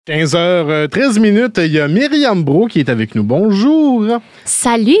15h13, il y a Myriam Breau qui est avec nous. Bonjour!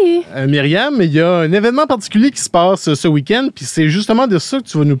 Salut! Myriam, il y a un événement particulier qui se passe ce week-end, puis c'est justement de ça que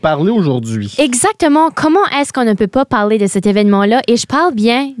tu vas nous parler aujourd'hui. Exactement. Comment est-ce qu'on ne peut pas parler de cet événement-là? Et je parle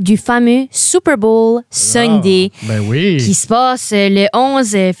bien du fameux Super Bowl Sunday qui se passe le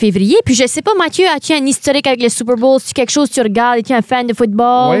 11 février. Puis je sais pas, Mathieu, as-tu un historique avec le Super Bowl? C'est quelque chose que tu regardes? Es-tu un fan de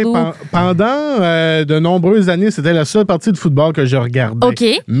football? Oui, pendant de nombreuses années, c'était la seule partie de football que je regardais. OK.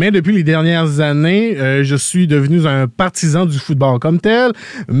 Mais depuis les dernières années, je suis devenu un partisan du football comme tel,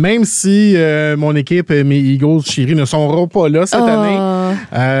 même si mon équipe, mes Eagles chéris, ne seront pas là cette année.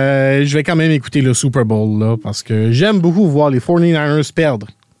 Je vais quand même écouter le Super Bowl là, parce que j'aime beaucoup voir les 49ers perdre.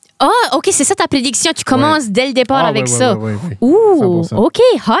 Ah, OK, c'est ça ta prédiction. Tu commences dès le départ avec ça. Oui. Ouh, 100%. OK,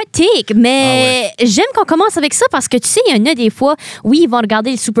 hot take. Mais j'aime qu'on commence avec ça parce que, tu sais, il y en a des fois, oui, ils vont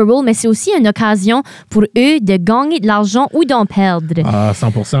regarder le Super Bowl, mais c'est aussi une occasion pour eux de gagner de l'argent ou d'en perdre. Ah,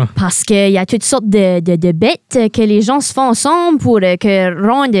 100%. Parce qu'il y a toutes sortes de bêtes que les gens se font ensemble pour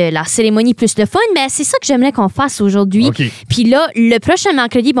rendre la cérémonie plus le fun. Mais c'est ça que j'aimerais qu'on fasse aujourd'hui. Okay. Puis là, le prochain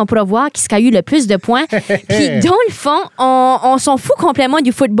mercredi, on pourra voir qui a eu le plus de points. Puis dans le fond, on s'en fout complètement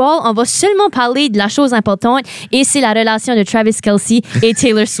du football. On va seulement parler de la chose importante et c'est la relation de Travis Kelce et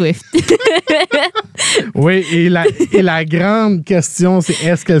Taylor Swift. Oui, et la grande question, c'est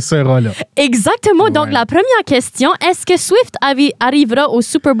est-ce qu'elle sera là? Exactement. Ouais. Donc, la première question, est-ce que Swift arrivera au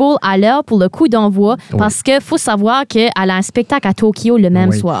Super Bowl à l'heure pour le coup d'envoi? Parce qu'il faut savoir qu'elle a un spectacle à Tokyo le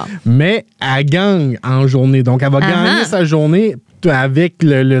même soir. Mais elle gagne en journée. Donc, elle va gagner sa journée avec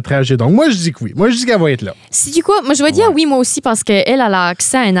le trajet. Donc, moi, je dis que oui. Moi, je dis qu'elle va être là. C'est quoi? Moi, je vais dire oui, moi aussi, parce qu'elle a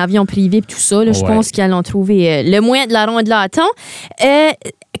accès à un avion privé et tout ça. Là, je pense qu'elle en trouver le moyen de la rendre là à temps.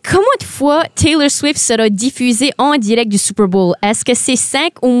 Combien de fois Taylor Swift sera diffusée en direct du Super Bowl? Est-ce que c'est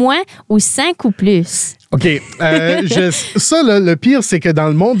 5 ou moins ou 5 ou plus? OK. Ça, là, le pire, c'est que dans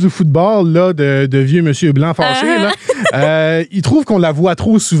le monde du football, là, de vieux monsieur blanc fâché, ils trouvent qu'on la voit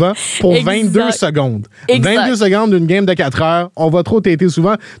trop souvent pour 22 secondes. 22 secondes d'une game de 4 heures, on va trop têter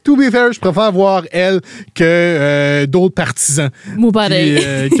souvent. To be fair, je préfère voir elle que d'autres partisans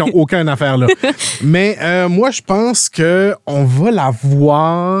qui n'ont aucune affaire là. Mais moi, je pense qu'on va la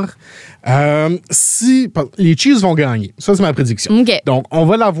voir... si les Chiefs vont gagner, ça c'est ma prédiction. Okay. Donc on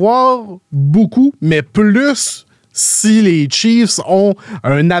va la voir beaucoup, mais plus si les Chiefs ont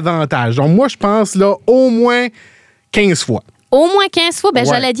un avantage. Donc moi je pense là au moins 15 fois. Au moins 15 fois,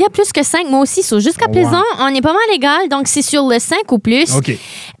 j'allais dire plus que 5, moi aussi. Jusqu'à présent, on est pas mal égal, donc c'est sur le 5 ou plus. Okay.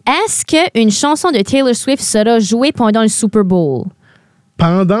 Est-ce qu'une chanson de Taylor Swift sera jouée pendant le Super Bowl?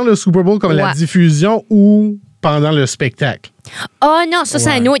 Pendant le Super Bowl, comme la diffusion ou pendant le spectacle? Oh non, ça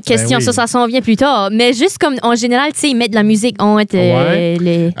c'est une autre question. Ça s'en vient plus tard. Mais juste comme en général, tu sais, ils mettent de la musique entre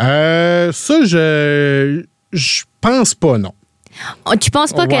les... Ça, je pense pas, non. Tu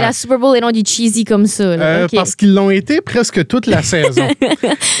penses pas que la Super Bowl est rendue cheesy comme ça? Là? Okay. Parce qu'ils l'ont été presque toute la saison.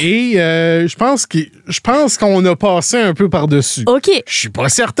 Et je pense qu'on a passé un peu par-dessus. OK. Je suis pas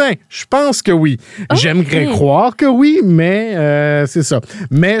certain. Je pense que oui. Okay. J'aimerais croire que oui, mais c'est ça.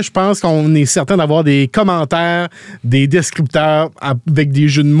 Mais je pense qu'on est certain d'avoir des commentaires, des descripteurs avec des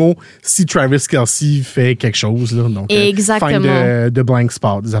jeux de mots si Travis Kelce fait quelque chose. Là. Donc, exactement. Find the blank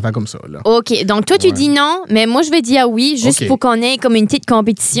spot, des affaires comme ça. Là. OK. Donc, toi, tu dis non, mais moi, je vais dire oui, juste pour qu'on ait comme une petite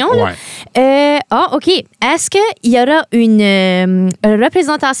compétition. OK. Est-ce qu'il y aura une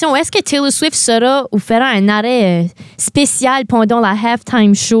représentation ou est-ce que Taylor Swift sera ou fera un arrêt spécial pendant la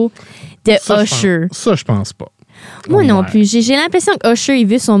halftime show de Usher? Ça, je pense pas. Moi non plus. J'ai l'impression que Usher, il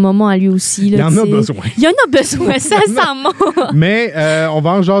veut son moment à lui aussi. Là, il en a besoin. Il en a besoin, sincèrement. Mais on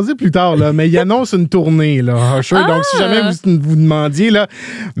va en jaser plus tard. Là. Mais il annonce une tournée, là, Usher. Donc, si jamais vous demandiez, là,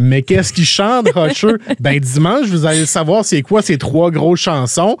 mais qu'est-ce qu'il chante, Usher? Dimanche, vous allez savoir c'est quoi ces 3 grosses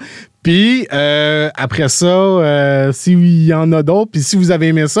chansons. Puis, après ça, s'il y en a d'autres, puis si vous avez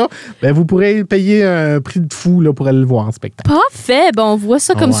aimé ça, vous pourrez payer un prix de fou là, pour aller le voir en spectacle. Parfait. On voit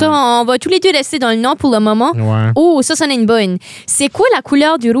ça comme ça. On va tous les deux rester dans le nom pour le moment. Ouais. Oh, ça en est une bonne. C'est quoi la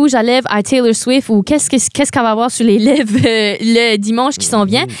couleur du rouge à lèvres à Taylor Swift ou qu'est-ce qu'elle va avoir sur les lèvres le dimanche qui s'en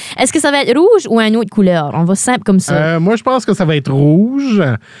vient? Est-ce que ça va être rouge ou une autre couleur? On va simple comme ça. Moi, je pense que ça va être rouge.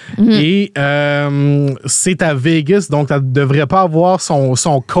 Et c'est à Vegas, donc elle ne devrait pas avoir son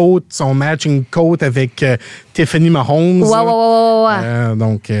coat, son matching coat avec Tiffany Mahomes. Ouais.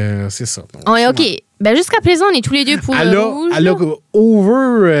 Donc, c'est ça. Donc, OK. Jusqu'à présent, on est tous les deux pour le rouge. Elle a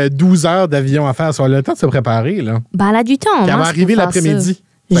over 12 heures d'avion à faire. Ça a le temps de se préparer. Là. Elle a du temps. Elle va arriver l'après-midi.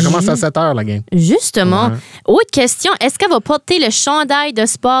 Ça commence à 7 heures, la game. Justement. Ouais. Autre question. Est-ce qu'elle va porter le chandail de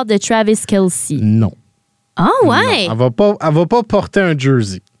sport de Travis Kelce? Non. Ah ouais? Non, elle va pas porter un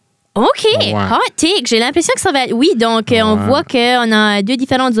jersey. OK, hot take. J'ai l'impression que ça va être oui. Donc, on voit qu'on a deux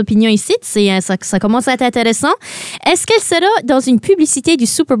différentes opinions ici. Ça commence à être intéressant. Est-ce qu'elle sera dans une publicité du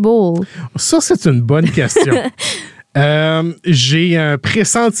Super Bowl? Ça, c'est une bonne question. J'ai un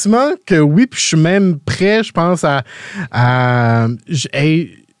pressentiment que oui, puis je suis même prêt, je pense,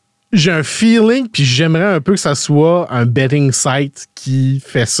 j'ai un feeling, puis j'aimerais un peu que ça soit un betting site qui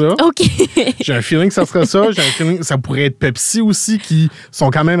fait ça. OK. J'ai un feeling que ça sera ça. J'ai un feeling que ça pourrait être Pepsi aussi, qui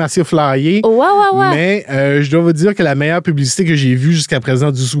sont quand même assez flyés. Ouais. Mais je dois vous dire que la meilleure publicité que j'ai vue jusqu'à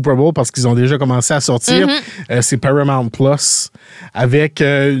présent du Super Bowl, parce qu'ils ont déjà commencé à sortir, c'est Paramount Plus, avec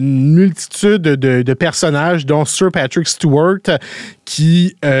une multitude de personnages, dont Sir Patrick Stewart,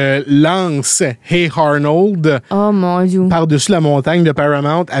 qui lance Hey Arnold par-dessus la montagne de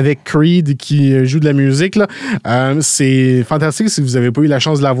Paramount avec Creed qui joue de la musique. Là. C'est fantastique. Si vous n'avez pas eu la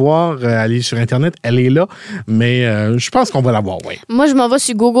chance de la voir, allez sur Internet, elle est là. Mais je pense qu'on va la voir, oui. Moi, je m'en vais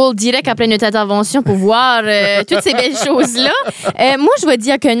sur Google direct après notre intervention pour voir toutes ces belles choses-là. Moi, je vais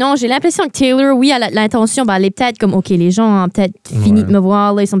dire que non. J'ai l'impression que Taylor, oui, a l'intention, elle est peut-être comme, OK, les gens ont peut-être fini de me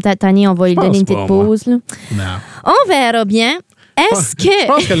voir, là, ils sont peut-être tannés, on va lui donner une petite pause. Là. Non. On verra bien. Je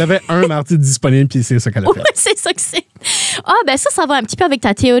pense qu'elle avait un mardi disponible, puis c'est ça qu'elle a fait. C'est ça que c'est. Ça va un petit peu avec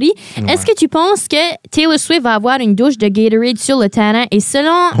ta théorie. Ouais. Est-ce que tu penses que Taylor Swift va avoir une douche de Gatorade sur le terrain? Et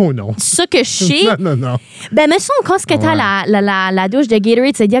selon ce que je sais... Non. Ben, mais ça, quand tu as la douche de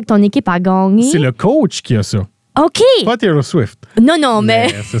Gatorade, c'est dire que ton équipe a gagné. C'est le coach qui a ça. OK. Pas Taylor Swift. Non, mais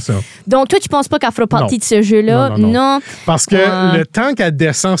c'est ça. Donc, toi, tu penses pas qu'elle fera partie de ce jeu-là? Non. Parce que le temps qu'elle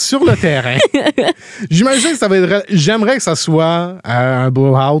descend sur le terrain, j'imagine que ça va être... J'aimerais que ça soit un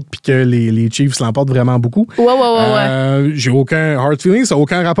blowout puis que les Chiefs l'emportent vraiment beaucoup. Ouais. J'ai aucun hard feeling. Ça n'a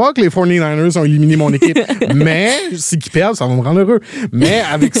aucun rapport que les 49ers ont éliminé mon équipe. Mais si qu'ils perdent, ça va me rendre heureux. Mais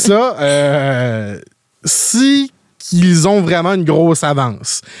avec ça, si qu'ils ont vraiment une grosse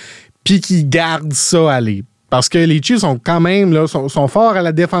avance puis qu'ils gardent ça aller, parce que les Chiefs sont quand même là, sont forts à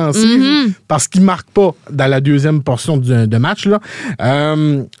la défensive parce qu'ils ne marquent pas dans la deuxième portion de match. Là.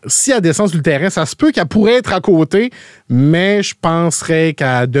 Si elle descend sur le terrain, ça se peut qu'elle pourrait être à côté, mais je penserais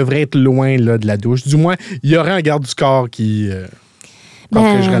qu'elle devrait être loin là, de la douche. Du moins, il y aurait un garde du corps qui...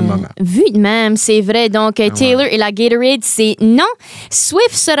 le moment. Vu de même, c'est vrai. Donc, Taylor et la Gatorade, c'est non.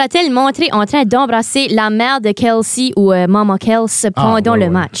 Swift sera-t-elle montrée en train d'embrasser la mère de Kelsey ou Mama Kels pendant le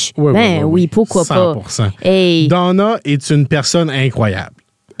match? Oui, pourquoi 100%. pas? Hey. Donna est une personne incroyable.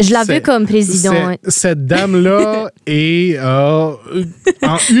 Je la veux comme présidente. Cette dame-là est, en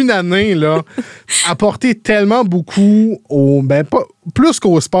une année, là, apporté tellement beaucoup plus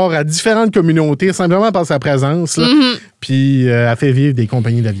qu'au sport, à différentes communautés, simplement par sa présence. Puis, elle fait vivre des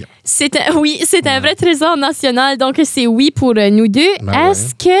compagnies d'avion. C'est un vrai trésor national. Donc, c'est oui pour nous deux.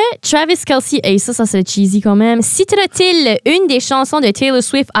 Est-ce que Travis Kelce, et ça serait cheesy quand même, citera-t-il une des chansons de Taylor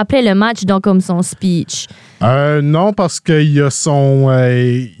Swift après le match, donc comme son speech? Non, parce qu'il y a son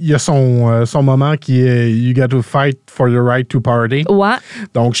moment qui est You got to fight for your right to party. Ouais.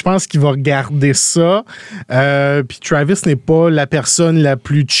 Donc, je pense qu'il va regarder ça. Puis Travis n'est pas la personne la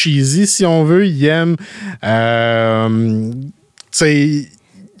plus cheesy, si on veut. Il aime...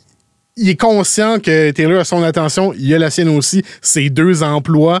 il est conscient que Taylor a son attention, il a la sienne aussi, ses deux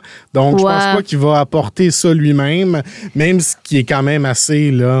emplois. Donc, je pense pas qu'il va apporter ça lui-même, même ce qui est quand même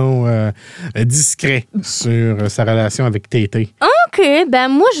assez discret sur sa relation avec Tété. OK, ben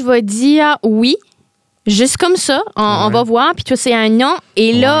moi, je vais dire oui. Juste comme ça, on va voir. Puis toi, c'est un non.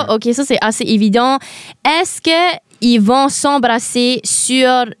 Et là, OK, ça, c'est assez évident. Est-ce que ils vont s'embrasser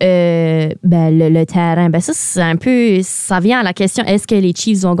sur le terrain? Ben ça, c'est un peu... Ça vient à la question, est-ce que les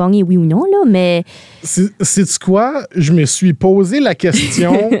Chiefs ont gagné, oui ou non, là? Mais... C'est quoi? Je me suis posé la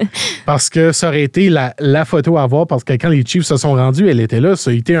question parce que ça aurait été la photo à voir, parce que quand les Chiefs se sont rendus, elle était là. Ça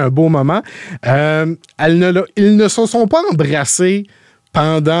a été un beau moment. Ils ne se sont pas embrassés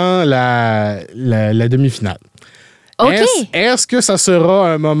pendant la demi-finale. OK. Est-ce que ça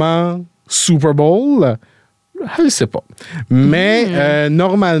sera un moment Super Bowl? Je ne sais pas. Mais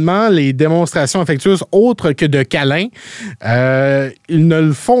normalement, les démonstrations affectueuses autres que de câlins, ils ne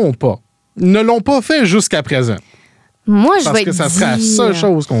le font pas. Ils ne l'ont pas fait jusqu'à présent. Moi, je vais dire... Parce que ça serait la seule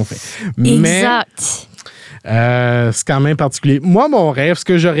chose qu'on fait. Exact. C'est quand même particulier. Moi, mon rêve, ce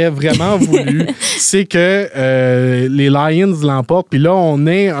que j'aurais vraiment voulu, c'est que les Lions l'emportent. Puis là, on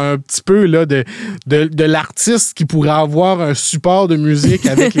est un petit peu là, de l'artiste qui pourrait avoir un support de musique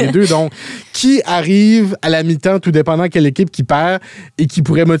avec les deux. Donc, qui arrive à la mi-temps, tout dépendant quelle équipe qui perd, et qui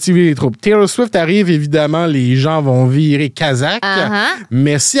pourrait motiver les troupes. Taylor Swift arrive, évidemment, les gens vont virer kazakh.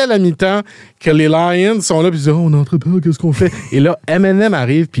 Mais si à la mi-temps, que les Lions sont là, puis ils disent « Oh, on n'entre pas, qu'est-ce qu'on fait? » Et là, Eminem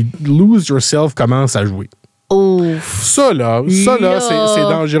arrive, puis Lose Yourself commence à jouer. Ça, là, c'est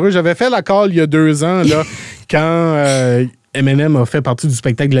dangereux. J'avais fait la call il y a 2 ans, là, quand Eminem a fait partie du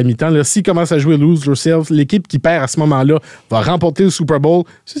spectacle de la mi-temps. Là, s'il commence à jouer Lose Yourself, l'équipe qui perd à ce moment-là va remporter le Super Bowl.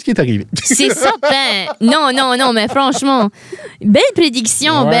 C'est ce qui est arrivé. C'est certain. Non, mais franchement, belle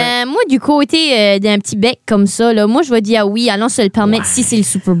prédiction. Ouais. Ben, moi, du côté d'un petit bec comme ça, là, moi, je vais dire oui, allons se le permettre si c'est le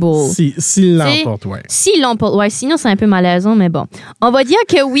Super Bowl. S'il l'emporte, ouais. S'il l'emporte, ouais. Sinon, c'est un peu malaisant, mais bon. On va dire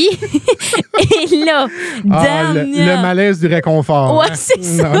que oui. Et là, le malaise du réconfort. Ouais, c'est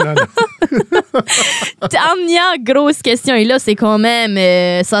ça. Non. Dernière grosse question. Et là, c'est quand même...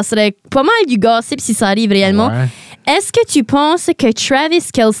 ça serait pas mal du gossip si ça arrive réellement. Ouais. Est-ce que tu penses que Travis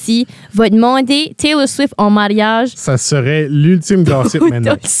Kelce va demander Taylor Swift en mariage? Ça serait l'ultime gossip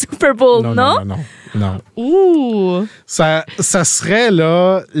maintenant. Dans le Super Bowl, Non. Ouh! Ça serait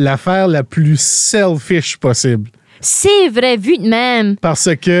là l'affaire la plus selfish possible. C'est vrai, vu de même. Parce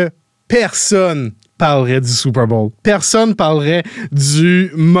que personne parlerait du Super Bowl. Personne parlerait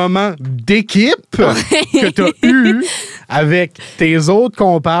du moment d'équipe que tu as eu avec tes autres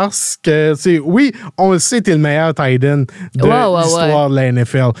comparses. Que, oui, on le sait, t'es le meilleur tight end de l'histoire de la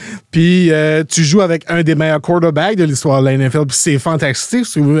NFL. Puis tu joues avec un des meilleurs quarterbacks de l'histoire de la NFL. Puis c'est fantastique.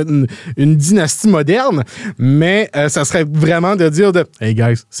 C'est une dynastie moderne. Mais ça serait vraiment de dire Hey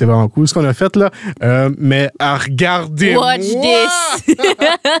guys, c'est vraiment cool ce qu'on a fait là. Mais regardez-moi! Watch this!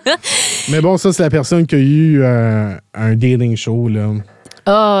 Mais bon, ça, c'est la personne qui a eu un dating show, là.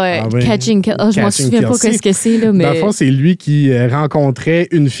 Catching Kelce. Je m'en souviens pas ce que c'est, là, mais... Dans le fond, c'est lui qui rencontrait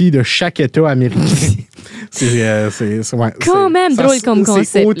une fille de chaque État américain. c'est quand même drôle comme concept.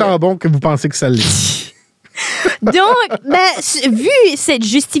 C'est autant bon que vous pensez que ça l'est. Donc, vu cette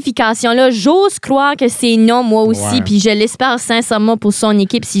justification-là, j'ose croire que c'est non, moi aussi, puis je l'espère sincèrement pour son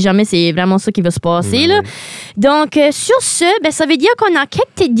équipe si jamais c'est vraiment ça qui va se passer. Là. Donc, sur ce, ça veut dire qu'on a quelques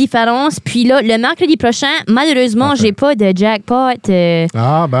petites différences. Puis là, le mercredi prochain, malheureusement, j'ai pas de jackpot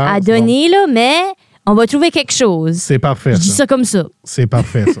à donner, là, mais... On va trouver quelque chose. C'est parfait. Je dis ça comme ça. C'est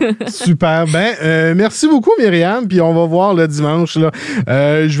parfait, ça. Super. Merci beaucoup, Myriam. Puis on va voir le dimanche. Là.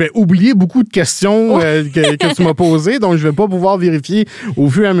 Je vais oublier beaucoup de questions que tu m'as posées, donc je vais pas pouvoir vérifier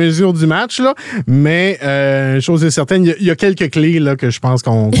au fur et à mesure du match. Là. Mais chose est certaine, il y a quelques clés là, que je pense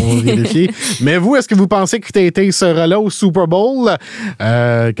qu'on va vérifier. Mais vous, est-ce que vous pensez que Tété sera là au Super Bowl?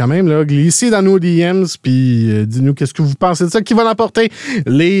 Quand même, là, glissez dans nos DMs. Puis dis-nous qu'est-ce que vous pensez de ça. Qui va l'emporter?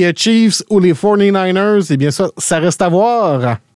 Les Chiefs ou les 49ers? Eh bien, ça reste à voir.